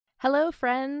Hello,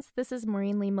 friends. This is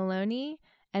Maureen Lee Maloney,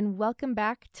 and welcome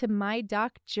back to My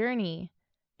Doc Journey,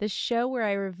 the show where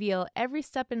I reveal every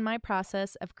step in my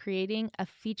process of creating a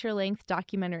feature-length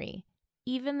documentary,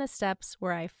 even the steps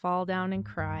where I fall down and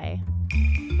cry.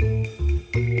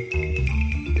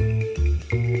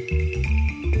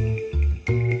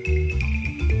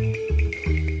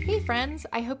 Hey, friends.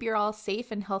 I hope you're all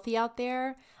safe and healthy out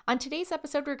there. On today's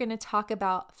episode, we're going to talk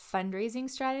about fundraising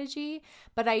strategy,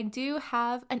 but I do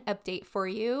have an update for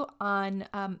you on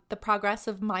the progress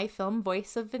of my film,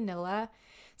 Voice of Vanilla.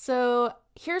 So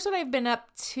here's what I've been up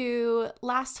to.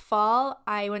 Last fall,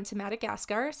 I went to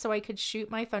Madagascar so I could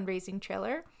shoot my fundraising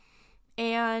trailer.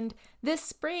 And this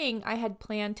spring, I had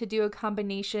planned to do a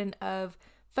combination of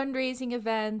fundraising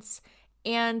events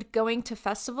and going to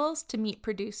festivals to meet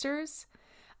producers.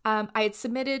 I had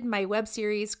submitted my web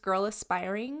series, Girl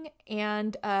Aspiring,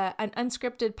 and an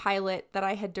unscripted pilot that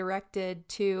I had directed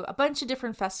to a bunch of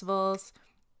different festivals.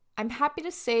 I'm happy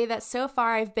to say that so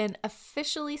far I've been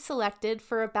officially selected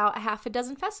for about a half a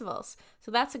dozen festivals,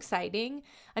 so that's exciting.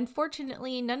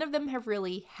 Unfortunately, none of them have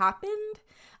really happened.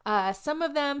 Some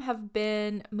of them have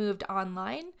been moved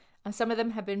online. Some of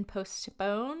them have been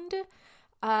postponed.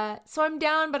 So I'm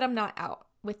down, but I'm not out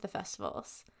with the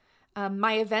festivals.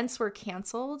 My events were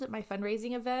canceled, my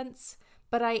fundraising events,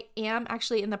 but I am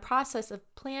actually in the process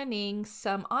of planning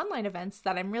some online events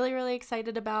that I'm really, really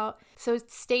excited about. So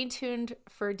stay tuned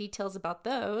for details about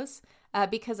those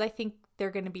because I think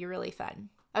they're going to be really fun.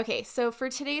 Okay, so for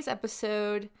today's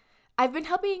episode, I've been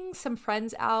helping some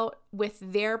friends out with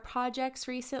their projects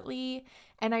recently,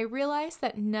 and I realized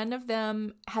that none of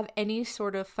them have any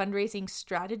sort of fundraising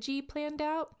strategy planned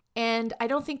out. And I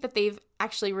don't think that they've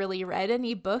actually really read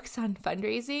any books on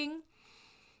fundraising.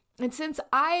 And since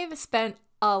I've spent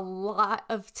a lot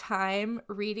of time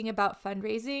reading about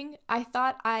fundraising, I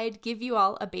thought I'd give you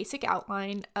all a basic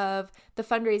outline of the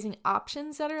fundraising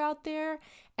options that are out there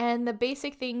and the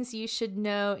basic things you should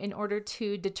know in order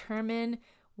to determine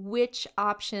which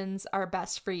options are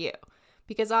best for you.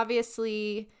 Because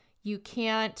obviously you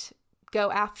can't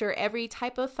go after every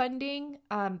type of funding.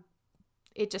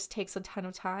 It just takes a ton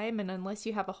of time, and unless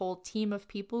you have a whole team of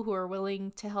people who are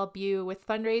willing to help you with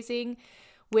fundraising,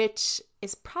 which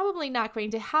is probably not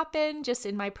going to happen just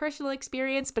in my personal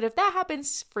experience, but if that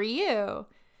happens for you,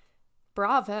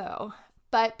 bravo.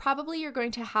 But probably you're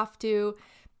going to have to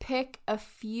pick a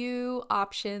few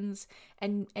options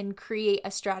and create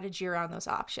a strategy around those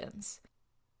options.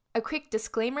 A quick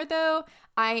disclaimer though,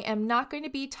 I am not going to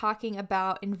be talking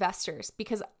about investors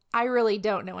because I really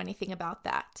don't know anything about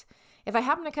that. If I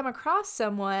happen to come across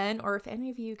someone, or if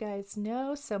any of you guys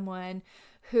know someone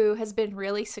who has been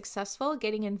really successful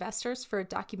getting investors for a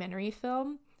documentary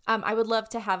film, I would love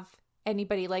to have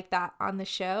anybody like that on the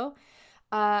show.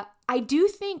 I do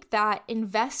think that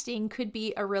investing could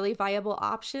be a really viable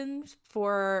option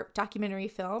for documentary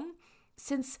film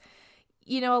since,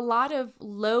 a lot of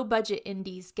low budget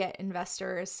indies get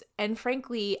investors. And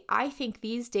frankly, I think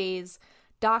these days,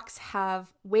 docs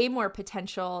have way more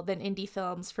potential than indie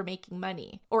films for making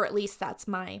money, or at least that's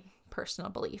my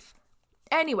personal belief.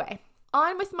 Anyway,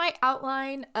 on with my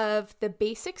outline of the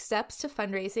basic steps to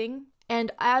fundraising.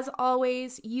 And as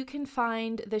always, you can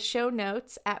find the show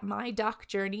notes at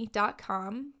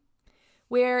mydocjourney.com,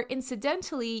 where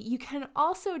incidentally, you can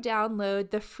also download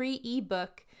the free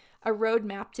ebook, A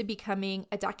Roadmap to Becoming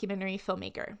a Documentary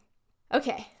Filmmaker.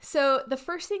 Okay, so the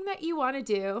first thing that you want to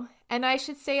do, and I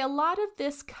should say a lot of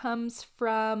this comes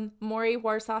from Morrie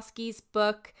Warshawski's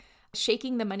book,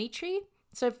 Shaking the Money Tree.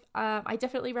 So I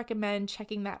definitely recommend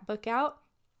checking that book out.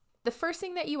 The first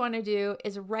thing that you want to do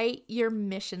is write your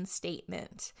mission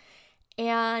statement.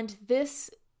 And this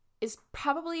is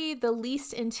probably the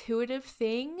least intuitive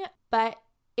thing, but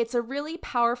it's a really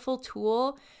powerful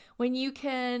tool when you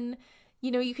can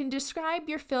describe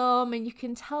your film and you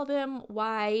can tell them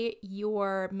why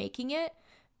you're making it.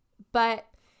 But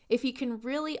if you can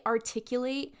really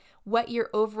articulate what your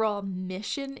overall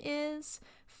mission is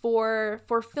for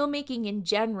filmmaking in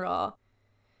general,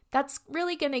 that's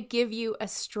really going to give you a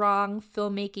strong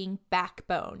filmmaking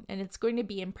backbone and it's going to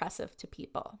be impressive to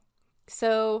people.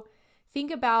 So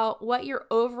think about what your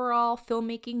overall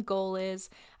filmmaking goal is.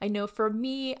 I know for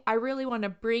me, I really want to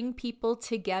bring people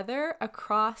together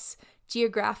across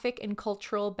geographic and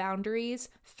cultural boundaries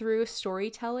through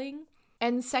storytelling.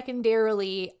 And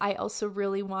secondarily, I also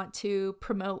really want to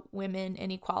promote women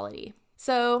and equality.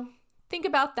 So think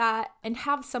about that and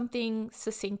have something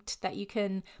succinct that you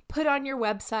can put on your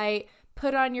website,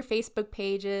 put on your Facebook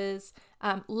pages,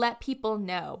 let people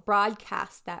know,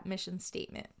 broadcast that mission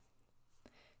statement.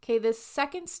 Okay, the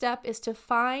second step is to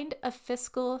find a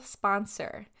fiscal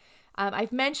sponsor.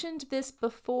 I've mentioned this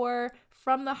before.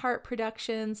 From the Heart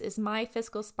Productions is my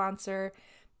fiscal sponsor.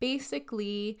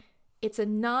 Basically, it's a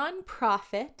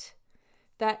nonprofit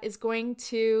that is going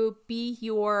to be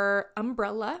your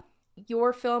umbrella.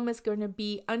 Your film is going to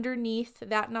be underneath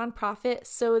that nonprofit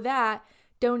so that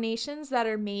donations that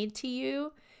are made to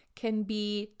you can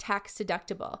be tax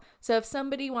deductible. So if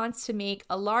somebody wants to make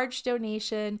a large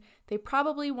donation, they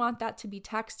probably want that to be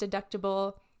tax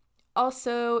deductible.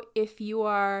 Also, if you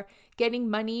are getting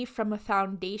money from a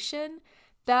foundation,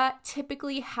 that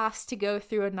typically has to go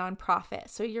through a nonprofit.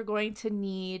 So you're going to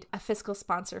need a fiscal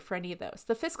sponsor for any of those.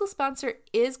 The fiscal sponsor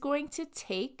is going to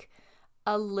take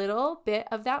a little bit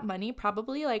of that money,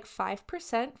 probably like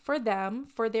 5% for them,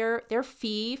 for their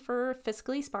fee for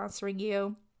fiscally sponsoring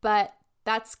you. But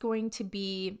that's going to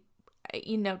be,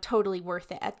 totally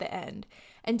worth it at the end.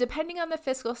 And depending on the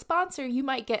fiscal sponsor, you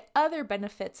might get other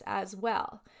benefits as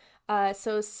well.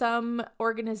 So some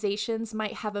organizations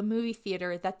might have a movie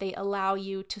theater that they allow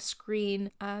you to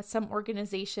screen. Some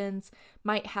organizations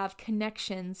might have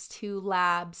connections to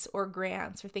labs or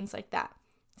grants or things like that.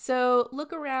 So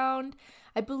look around.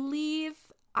 I believe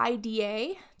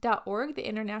IDA.org, the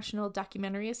International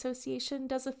Documentary Association,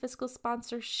 does a fiscal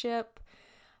sponsorship.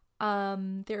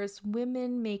 There's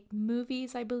Women Make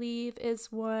Movies, I believe,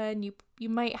 is one. You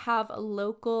might have a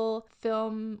local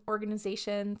film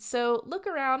organization. So look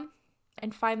around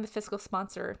and find the fiscal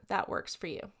sponsor that works for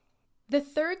you. The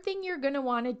third thing you're going to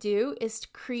want to do is to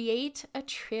create a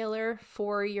trailer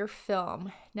for your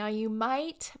film. Now, you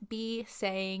might be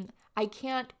saying, I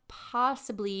can't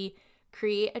possibly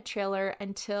create a trailer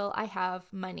until I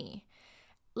have money.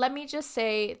 Let me just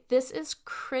say, this is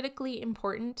critically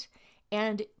important.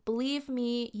 And believe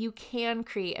me, you can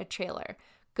create a trailer.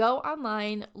 Go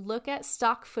online, look at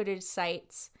stock footage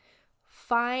sites,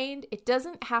 it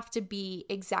doesn't have to be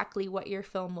exactly what your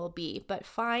film will be, but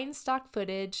find stock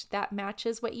footage that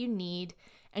matches what you need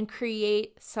and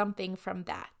create something from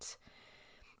that.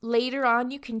 Later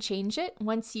on, you can change it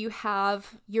once you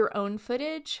have your own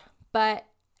footage, but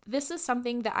this is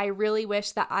something that I really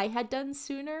wish that I had done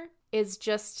sooner, is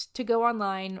just to go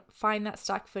online, find that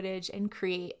stock footage, and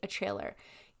create a trailer.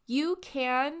 You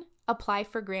can apply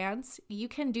for grants. You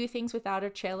can do things without a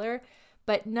trailer,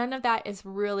 but none of that is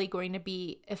really going to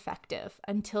be effective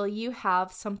until you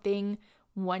have something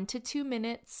 1 to 2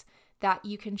 minutes that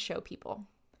you can show people.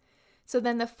 So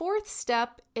then the fourth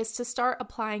step is to start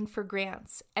applying for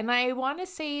grants. And I want to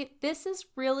say this is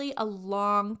really a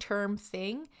long-term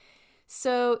thing.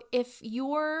 So if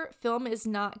your film is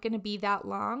not going to be that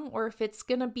long, or if it's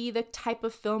going to be the type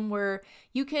of film where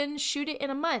you can shoot it in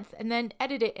a month and then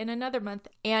edit it in another month,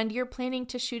 and you're planning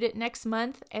to shoot it next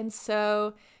month, and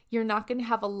so you're not going to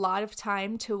have a lot of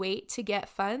time to wait to get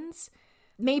funds,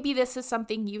 maybe this is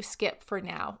something you skip for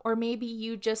now, or maybe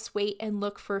you just wait and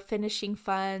look for finishing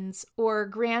funds or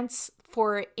grants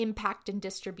for impact and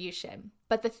distribution.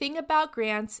 But the thing about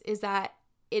grants is that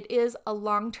it is a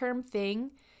long-term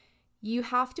thing. You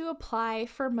have to apply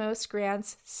for most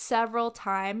grants several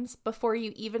times before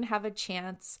you even have a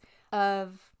chance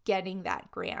of getting that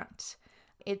grant.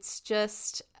 It's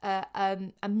just a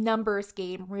numbers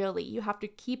game, really. You have to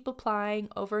keep applying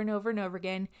over and over and over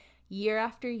again, year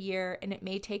after year, and it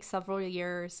may take several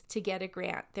years to get a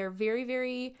grant. They're very,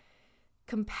 very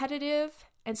competitive,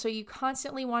 and so you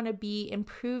constantly want to be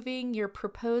improving your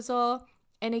proposal.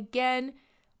 And again,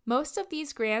 most of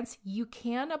these grants you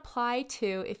can apply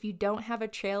to if you don't have a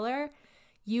trailer.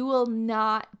 You will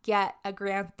not get a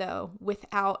grant, though,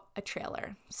 without a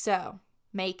trailer. So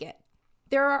make it.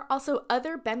 There are also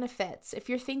other benefits. If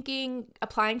you're thinking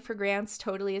applying for grants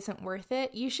totally isn't worth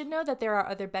it, you should know that there are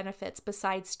other benefits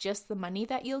besides just the money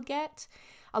that you'll get.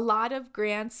 A lot of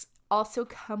grants also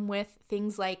come with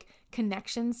things like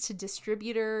connections to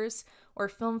distributors or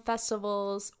film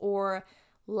festivals or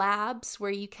labs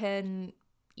where you can,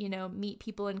 meet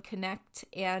people and connect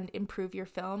and improve your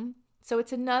film. So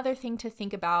it's another thing to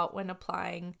think about when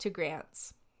applying to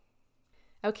grants.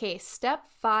 Okay, step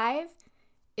 5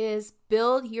 is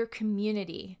build your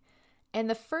community. And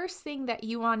the first thing that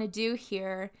you want to do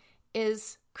here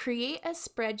is create a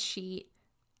spreadsheet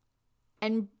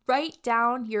and write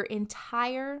down your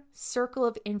entire circle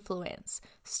of influence.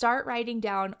 Start writing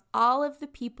down all of the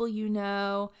people you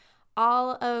know,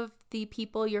 all of the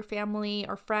people your family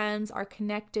or friends are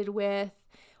connected with,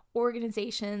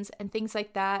 organizations and things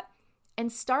like that,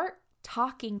 and start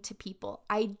talking to people,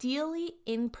 ideally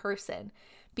in person,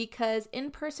 because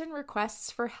in-person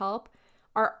requests for help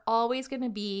are always going to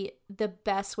be the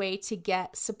best way to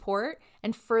get support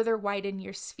and further widen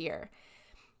your sphere.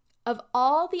 Of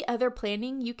all the other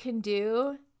planning you can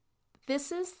do, this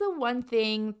is the one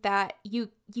thing that you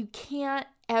can't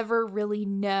ever really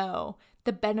know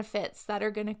the benefits that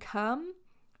are going to come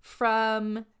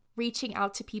from reaching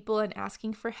out to people and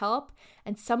asking for help.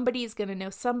 And somebody's going to know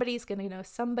somebody's going to know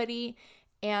somebody,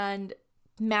 and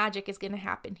magic is going to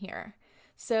happen here.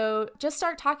 So just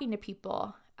start talking to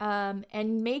people,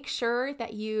 and make sure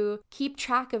that you keep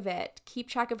track of it. Keep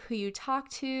track of who you talk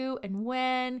to and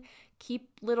when.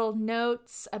 Keep little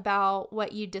notes about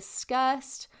what you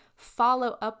discussed.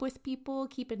 Follow up with people.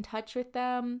 Keep in touch with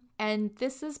them. And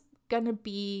this is going to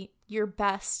be your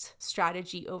best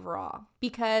strategy overall,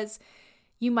 because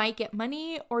you might get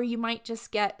money, or you might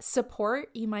just get support.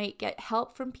 You might get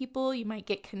help from people. You might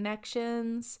get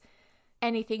connections.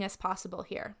 Anything is possible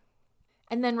here.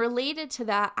 And then related to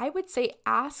that, I would say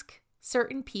ask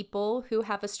certain people who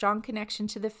have a strong connection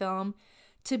to the film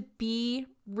to be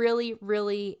really,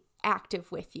 really active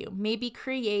with you. Maybe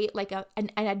create like an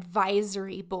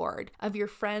advisory board of your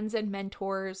friends and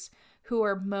mentors who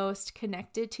are most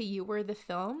connected to you or the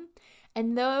film.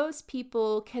 And those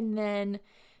people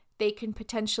they can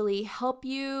potentially help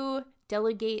you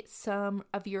delegate some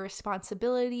of your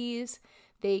responsibilities.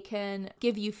 They can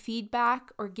give you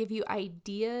feedback or give you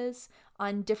ideas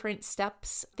on different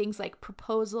steps, things like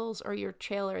proposals or your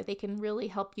trailer. They can really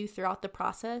help you throughout the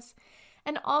process.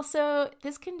 And also,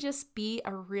 this can just be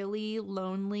a really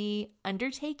lonely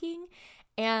undertaking,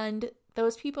 and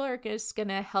those people are just going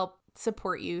to help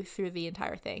support you through the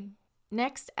entire thing.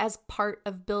 Next, as part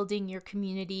of building your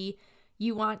community,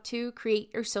 you want to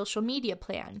create your social media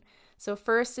plan. So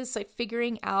first is like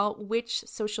figuring out which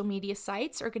social media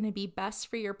sites are going to be best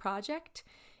for your project.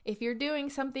 If you're doing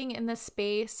something in the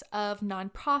space of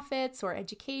nonprofits or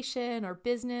education or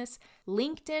business,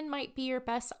 LinkedIn might be your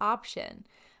best option.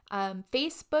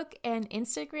 Facebook and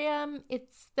Instagram,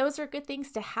 those are good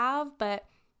things to have, but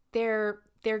they're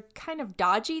kind of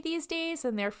dodgy these days,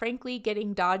 and they're frankly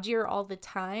getting dodgier all the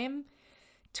time.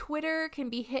 Twitter can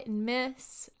be hit and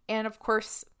miss, and of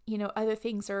course, other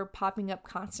things are popping up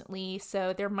constantly,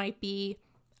 so there might be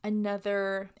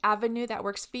another avenue that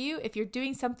works for you. If you're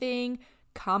doing something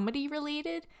comedy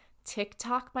related,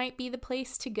 TikTok might be the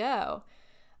place to go.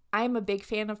 I'm a big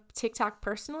fan of TikTok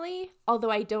personally, although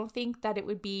I don't think that it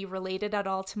would be related at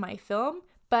all to my film,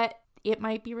 but it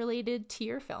might be related to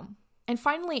your film. And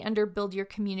finally, under Build Your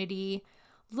Community,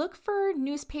 look for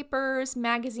newspapers,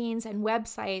 magazines, and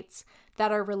websites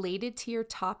that are related to your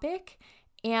topic,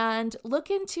 and look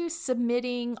into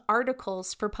submitting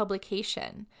articles for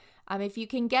publication. If you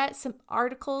can get some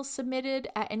articles submitted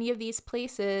at any of these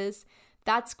places,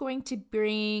 that's going to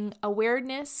bring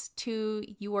awareness to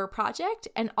your project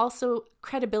and also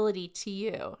credibility to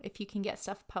you if you can get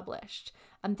stuff published.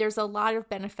 There's a lot of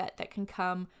benefit that can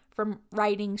come from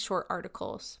writing short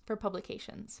articles for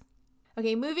publications.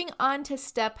 Okay, moving on to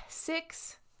step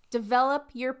 6,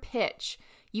 develop your pitch.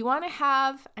 You want to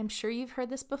have, I'm sure you've heard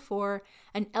this before,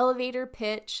 an elevator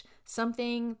pitch,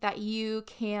 something that you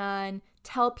can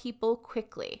tell people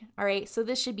quickly. All right, so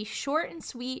this should be short and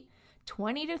sweet,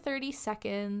 20 to 30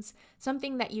 seconds,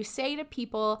 something that you say to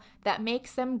people that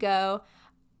makes them go,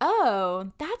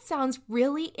 oh, that sounds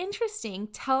really interesting.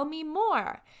 Tell me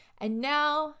more. And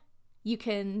now you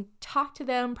can talk to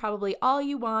them probably all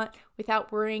you want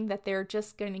without worrying that they're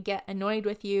just going to get annoyed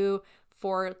with you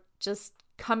for just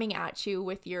coming at you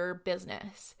with your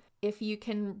business. If you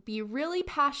can be really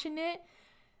passionate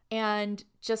and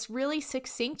just really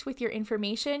succinct with your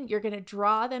information, you're going to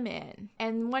draw them in.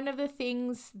 And one of the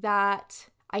things that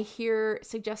I hear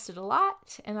suggested a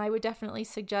lot, and I would definitely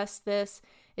suggest this,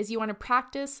 is you want to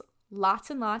practice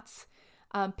lots and lots.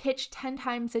 Pitch 10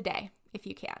 times a day if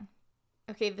you can.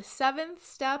 Okay, the 7th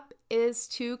step is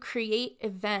to create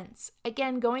events.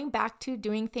 Again, going back to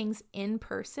doing things in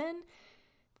person,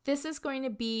 this is going to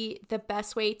be the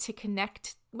best way to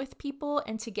connect with people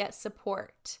and to get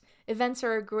support. Events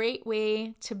are a great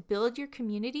way to build your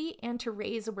community and to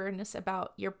raise awareness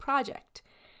about your project.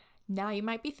 Now you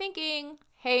might be thinking,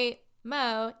 hey,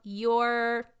 Mo,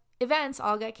 your events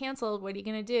all got canceled. What are you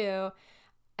going to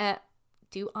do?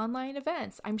 Do online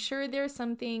events. I'm sure there's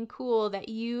something cool that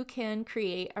you can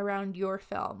create around your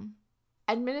film.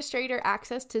 Administrator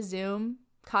access to Zoom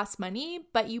costs money,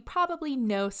 but you probably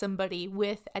know somebody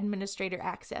with administrator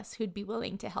access who'd be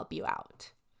willing to help you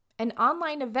out. And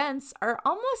online events are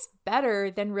almost better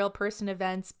than real person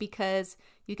events because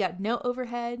you got no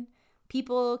overhead,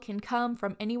 people can come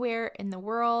from anywhere in the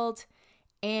world,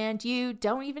 and you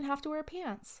don't even have to wear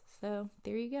pants. So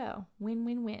there you go. Win,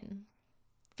 win, win.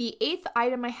 The 8th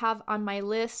item I have on my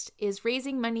list is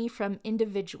raising money from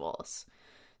individuals.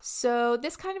 So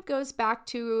this kind of goes back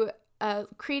to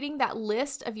creating that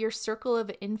list of your circle of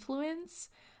influence.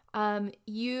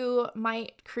 You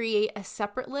might create a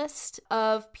separate list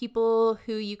of people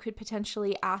who you could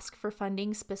potentially ask for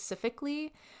funding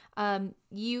specifically.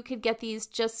 You could get these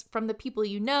just from the people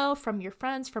you know, from your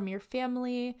friends, from your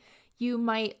family. You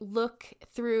might look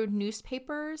through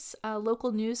newspapers,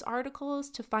 local news articles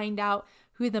to find out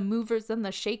who the movers and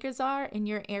the shakers are in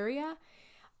your area.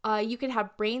 You could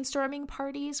have brainstorming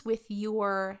parties with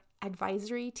your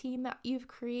advisory team that you've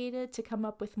created to come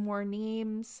up with more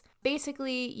names.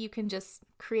 Basically, you can just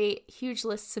create huge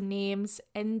lists of names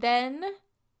and then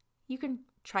you can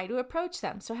try to approach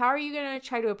them. So how are you going to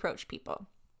try to approach people?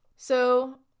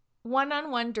 So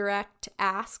one-on-one direct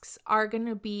asks are going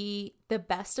to be the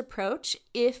best approach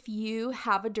if you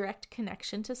have a direct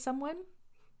connection to someone.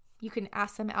 You can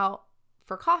ask them out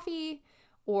for coffee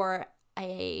or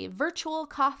a virtual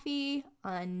coffee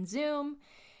on Zoom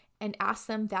and ask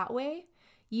them that way.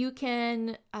 You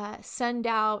can send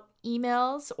out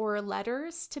emails or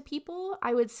letters to people.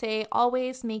 I would say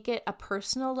always make it a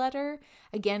personal letter.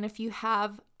 Again, if you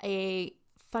have a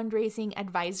fundraising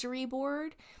advisory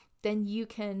board, then you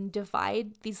can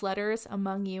divide these letters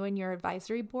among you and your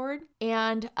advisory board.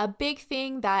 And a big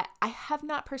thing that I have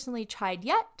not personally tried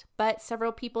yet, but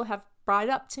several people have brought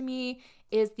up to me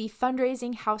is the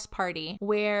fundraising house party,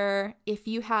 where if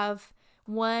you have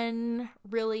one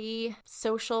really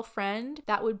social friend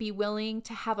that would be willing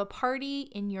to have a party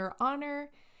in your honor,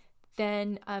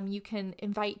 then you can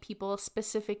invite people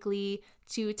specifically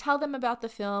to tell them about the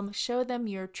film, show them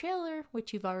your trailer,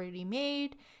 which you've already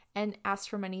made, and ask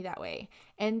for money that way.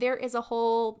 And there is a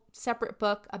whole separate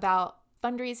book about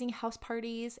fundraising house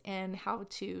parties and how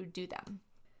to do them.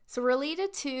 So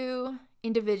related to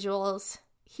individuals,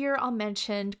 here I'll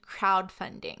mention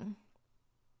crowdfunding.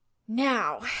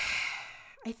 Now,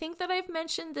 I think that I've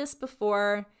mentioned this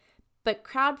before, but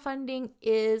crowdfunding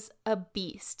is a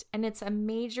beast and it's a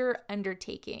major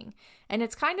undertaking. And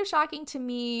it's kind of shocking to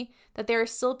me that there are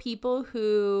still people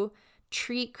who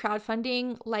treat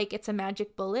crowdfunding like it's a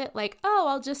magic bullet, like, oh,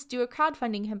 I'll just do a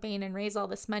crowdfunding campaign and raise all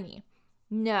this money.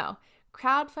 No,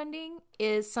 crowdfunding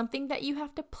is something that you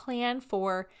have to plan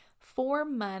for 4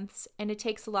 months and it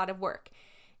takes a lot of work.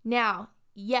 Now,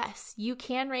 yes, you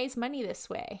can raise money this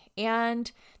way,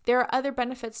 and there are other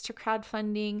benefits to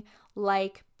crowdfunding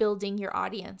like building your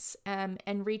audience and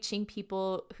reaching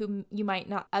people whom you might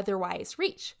not otherwise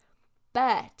reach.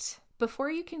 But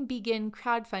before you can begin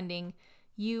crowdfunding,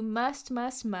 you must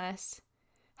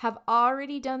have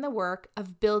already done the work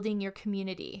of building your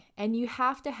community, and you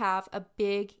have to have a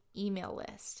big email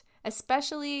list,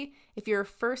 especially if you're a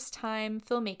first-time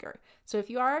filmmaker. So if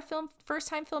you are a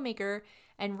first-time filmmaker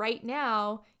and right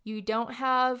now you don't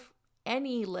have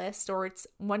any list, or it's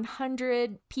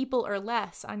 100 people or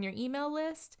less on your email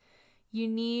list, you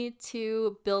need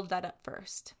to build that up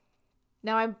first.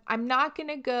 Now, I'm not going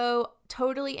to go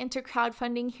totally into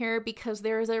crowdfunding here because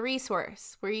there is a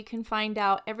resource where you can find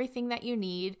out everything that you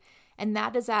need, and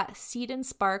that is at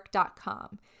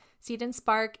seedandspark.com. Seed and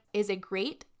Spark is a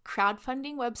great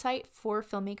crowdfunding website for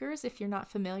filmmakers if you're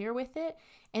not familiar with it,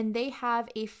 and they have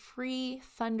a free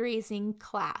fundraising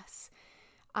class.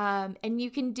 And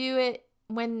you can do it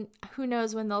who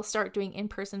knows when they'll start doing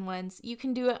in-person ones. You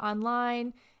can do it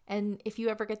online, and if you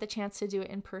ever get the chance to do it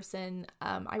in person,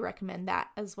 I recommend that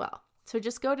as well. So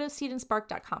just go to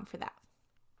seedandspark.com for that.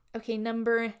 Okay,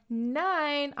 number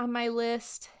 9 on my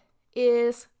list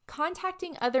is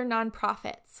contacting other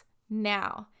nonprofits.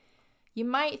 Now, you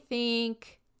might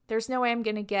think there's no way I'm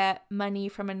going to get money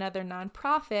from another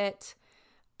nonprofit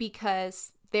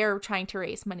because they're trying to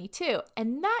raise money too.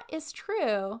 And that is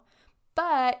true,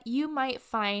 but you might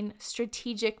find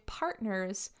strategic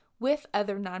partners with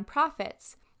other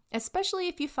nonprofits, especially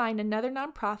if you find another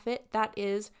nonprofit that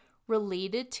is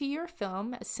related to your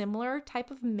film, a similar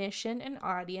type of mission and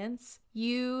audience.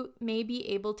 You may be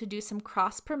able to do some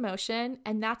cross promotion,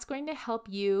 and that's going to help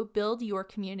you build your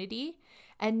community.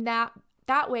 And that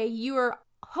way you are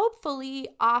hopefully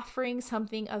offering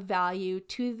something of value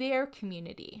to their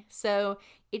community. So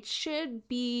it should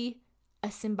be a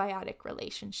symbiotic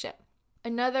relationship.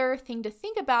 Another thing to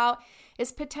think about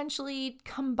is potentially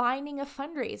combining a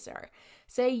fundraiser.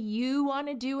 Say you want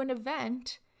to do an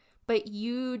event, but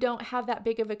you don't have that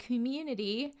big of a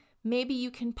community. Maybe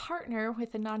you can partner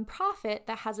with a nonprofit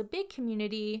that has a big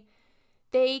community.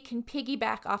 They can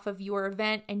piggyback off of your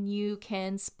event and you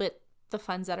can split the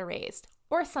funds that are raised,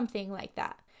 or something like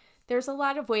that. There's a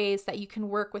lot of ways that you can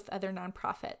work with other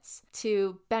nonprofits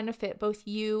to benefit both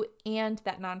you and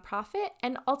that nonprofit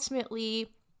and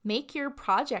ultimately make your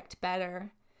project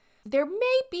better. There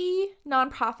may be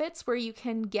nonprofits where you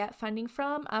can get funding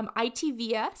from.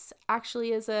 ITVS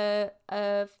actually is a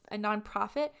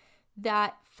nonprofit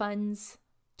that funds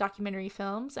documentary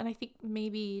films, and I think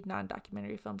maybe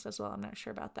non-documentary films as well. I'm not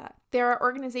sure about that. There are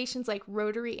organizations like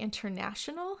Rotary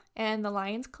International and the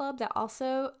Lions Club that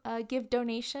also give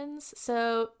donations.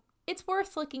 So it's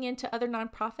worth looking into other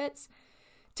nonprofits.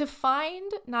 To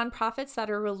find nonprofits that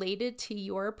are related to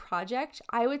your project,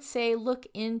 I would say look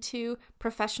into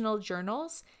professional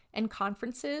journals and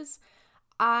conferences.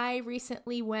 I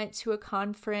recently went to a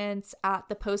conference at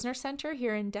the Posner Center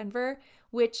here in Denver,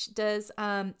 which does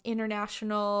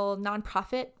international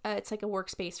nonprofit. It's like a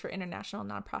workspace for international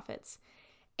nonprofits.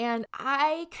 And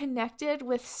I connected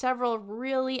with several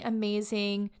really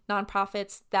amazing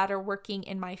nonprofits that are working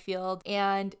in my field.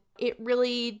 And it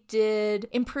really did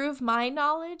improve my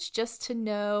knowledge just to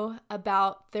know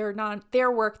about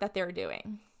their work that they're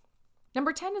doing.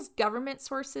 Number 10 is government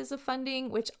sources of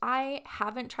funding, which I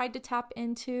haven't tried to tap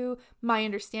into. My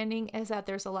understanding is that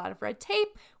there's a lot of red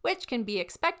tape, which can be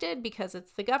expected because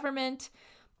it's the government.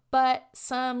 But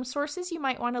some sources you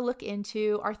might want to look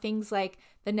into are things like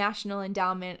the National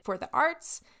Endowment for the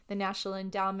Arts, the National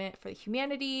Endowment for the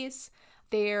Humanities.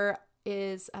 There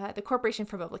is the Corporation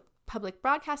for Public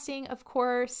Broadcasting, of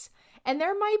course. And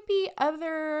there might be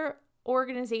other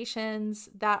organizations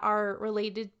that are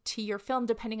related to your film,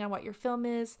 depending on what your film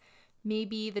is.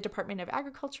 Maybe the Department of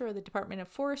Agriculture or the Department of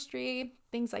Forestry,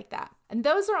 things like that. And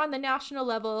those are on the national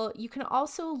level. You can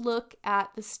also look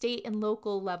at the state and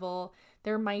local level.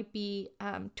 There might be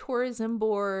tourism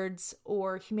boards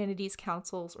or humanities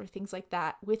councils or things like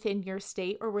that within your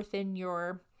state or within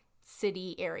your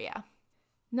city area.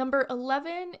 Number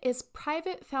 11 is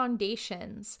private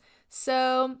foundations.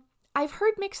 So I've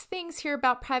heard mixed things here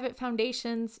about private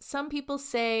foundations. Some people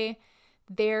say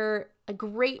they're a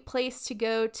great place to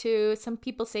go to. Some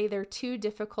people say they're too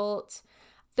difficult.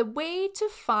 The way to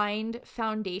find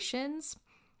foundations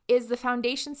is the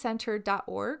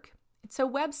foundationcenter.org. It's a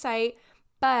website,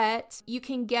 but you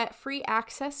can get free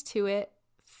access to it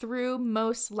through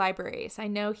most libraries. I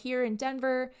know here in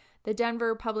Denver, the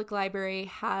Denver Public Library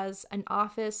has an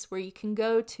office where you can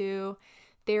go to.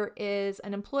 There is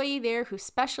an employee there who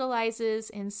specializes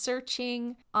in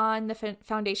searching on the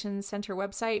Foundation Center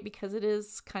website because it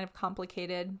is kind of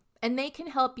complicated. And they can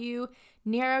help you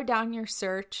narrow down your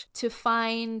search to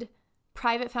find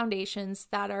private foundations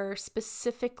that are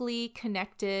specifically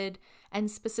connected and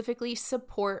specifically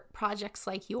support projects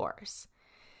like yours.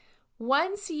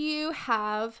 Once you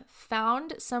have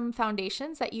found some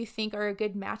foundations that you think are a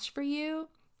good match for you,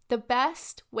 the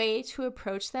best way to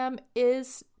approach them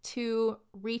is to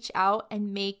reach out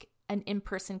and make an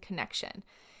in-person connection.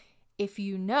 If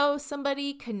you know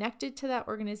somebody connected to that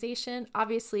organization,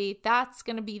 obviously that's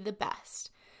going to be the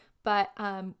best. But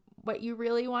what you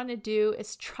really want to do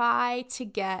is try to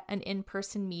get an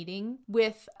in-person meeting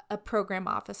with a program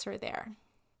officer there.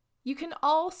 You can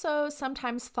also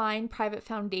sometimes find private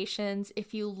foundations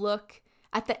if you look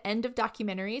at the end of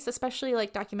documentaries, especially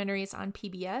like documentaries on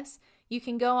PBS. You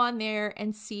can go on there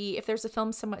and see if there's a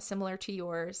film somewhat similar to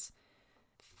yours.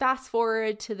 Fast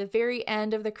forward to the very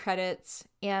end of the credits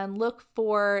and look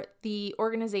for the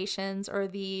organizations or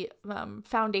the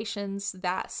foundations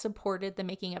that supported the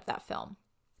making of that film.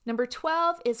 Number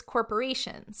 12 is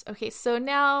corporations. Okay, so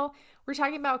now we're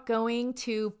talking about going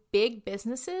to big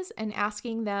businesses and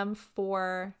asking them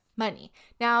for money.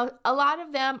 Now, a lot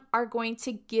of them are going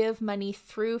to give money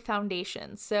through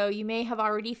foundations. So you may have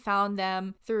already found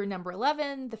them through number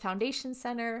 11, the Foundation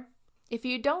Center. If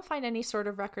you don't find any sort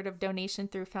of record of donation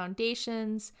through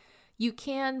foundations, you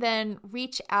can then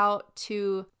reach out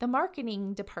to the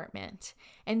marketing department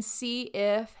and see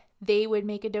if they would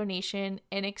make a donation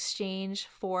in exchange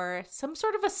for some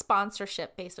sort of a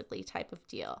sponsorship, basically, type of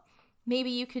deal. Maybe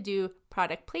you could do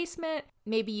product placement.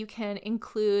 Maybe you can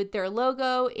include their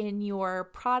logo in your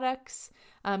products,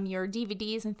 your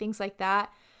DVDs and things like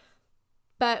that.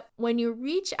 But when you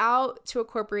reach out to a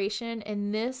corporation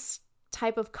in this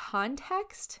type of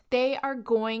context, they are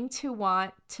going to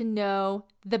want to know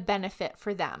the benefit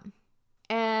for them.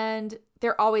 And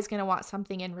they're always going to want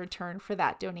something in return for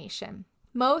that donation.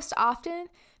 Most often,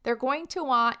 they're going to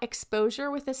want exposure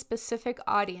with a specific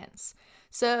audience.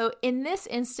 So in this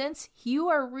instance, you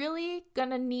are really going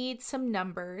to need some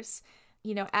numbers,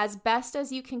 as best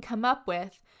as you can come up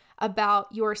with about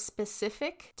your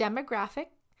specific demographic,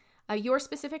 your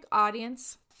specific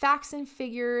audience, facts and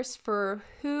figures for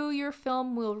who your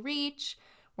film will reach,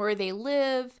 where they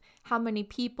live, how many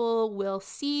people will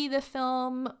see the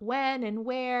film, when and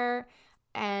where,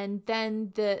 and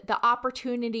then the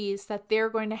opportunities that they're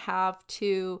going to have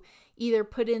to either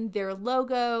put in their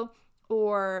logo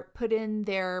or put in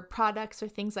their products or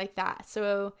things like that.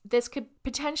 So this could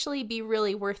potentially be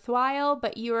really worthwhile,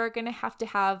 but you are going to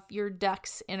have your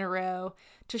ducks in a row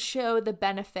to show the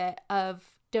benefit of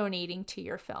donating to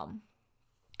your film.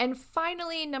 And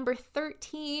finally, number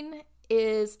 13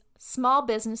 is small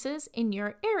businesses in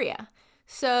your area.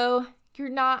 So you're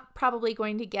not probably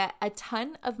going to get a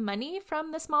ton of money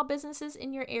from the small businesses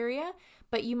in your area,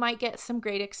 but you might get some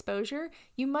great exposure.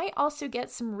 You might also get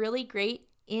some really great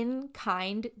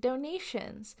in-kind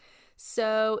donations.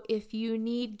 So if you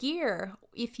need gear,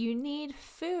 if you need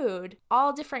food,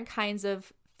 all different kinds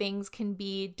of things can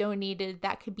be donated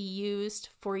that could be used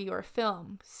for your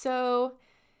film. So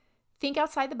think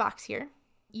outside the box here.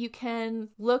 You can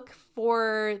look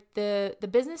for the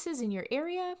businesses in your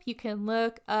area. You can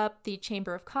look up the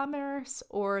Chamber of Commerce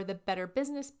or the Better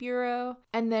Business Bureau.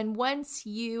 And then once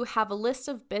you have a list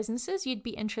of businesses you'd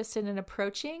be interested in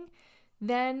approaching,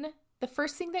 then the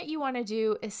first thing that you want to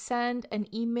do is send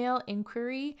an email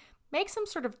inquiry. Make some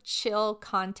sort of chill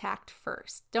contact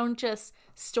first. Don't just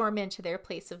storm into their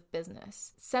place of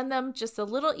business. Send them just a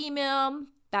little email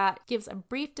that gives a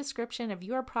brief description of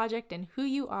your project and who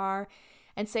you are,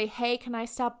 and say, hey, can I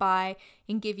stop by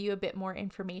and give you a bit more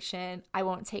information? I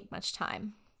won't take much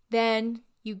time. Then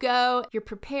you go, you're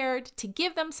prepared to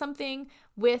give them something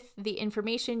with the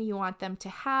information you want them to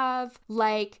have,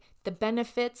 like the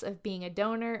benefits of being a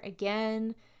donor.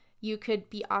 Again, you could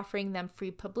be offering them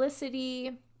free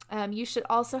publicity. You should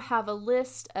also have a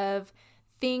list of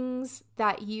things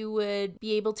that you would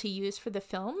be able to use for the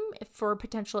film for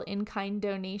potential in-kind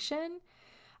donation.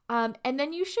 And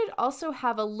then you should also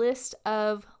have a list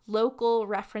of local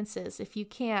references, if you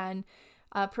can,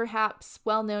 perhaps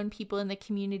well-known people in the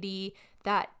community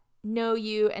that know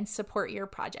you and support your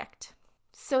project.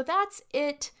 So that's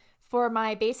it for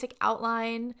my basic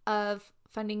outline of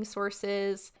funding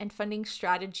sources and funding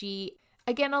strategy.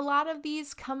 Again, a lot of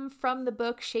these come from the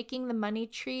book Shaking the Money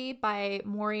Tree by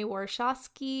Maury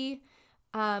Warshawski.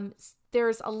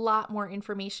 There's a lot more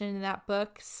information in that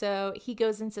book, so he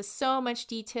goes into so much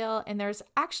detail, and there's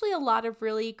actually a lot of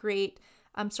really great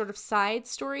sort of side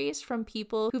stories from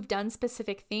people who've done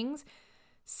specific things.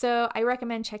 So I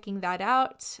recommend checking that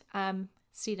out.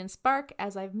 Seed and Spark,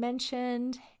 as I've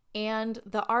mentioned, and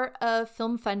The Art of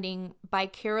Film Funding by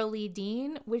Carol Lee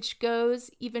Dean, which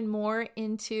goes even more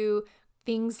into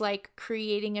things like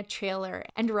creating a trailer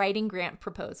and writing grant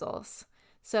proposals.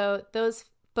 So those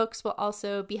books will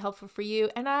also be helpful for you,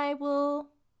 and I will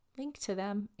link to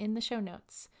them in the show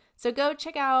notes. So go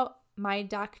check out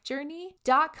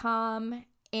mydocjourney.com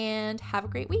and have a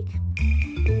great week.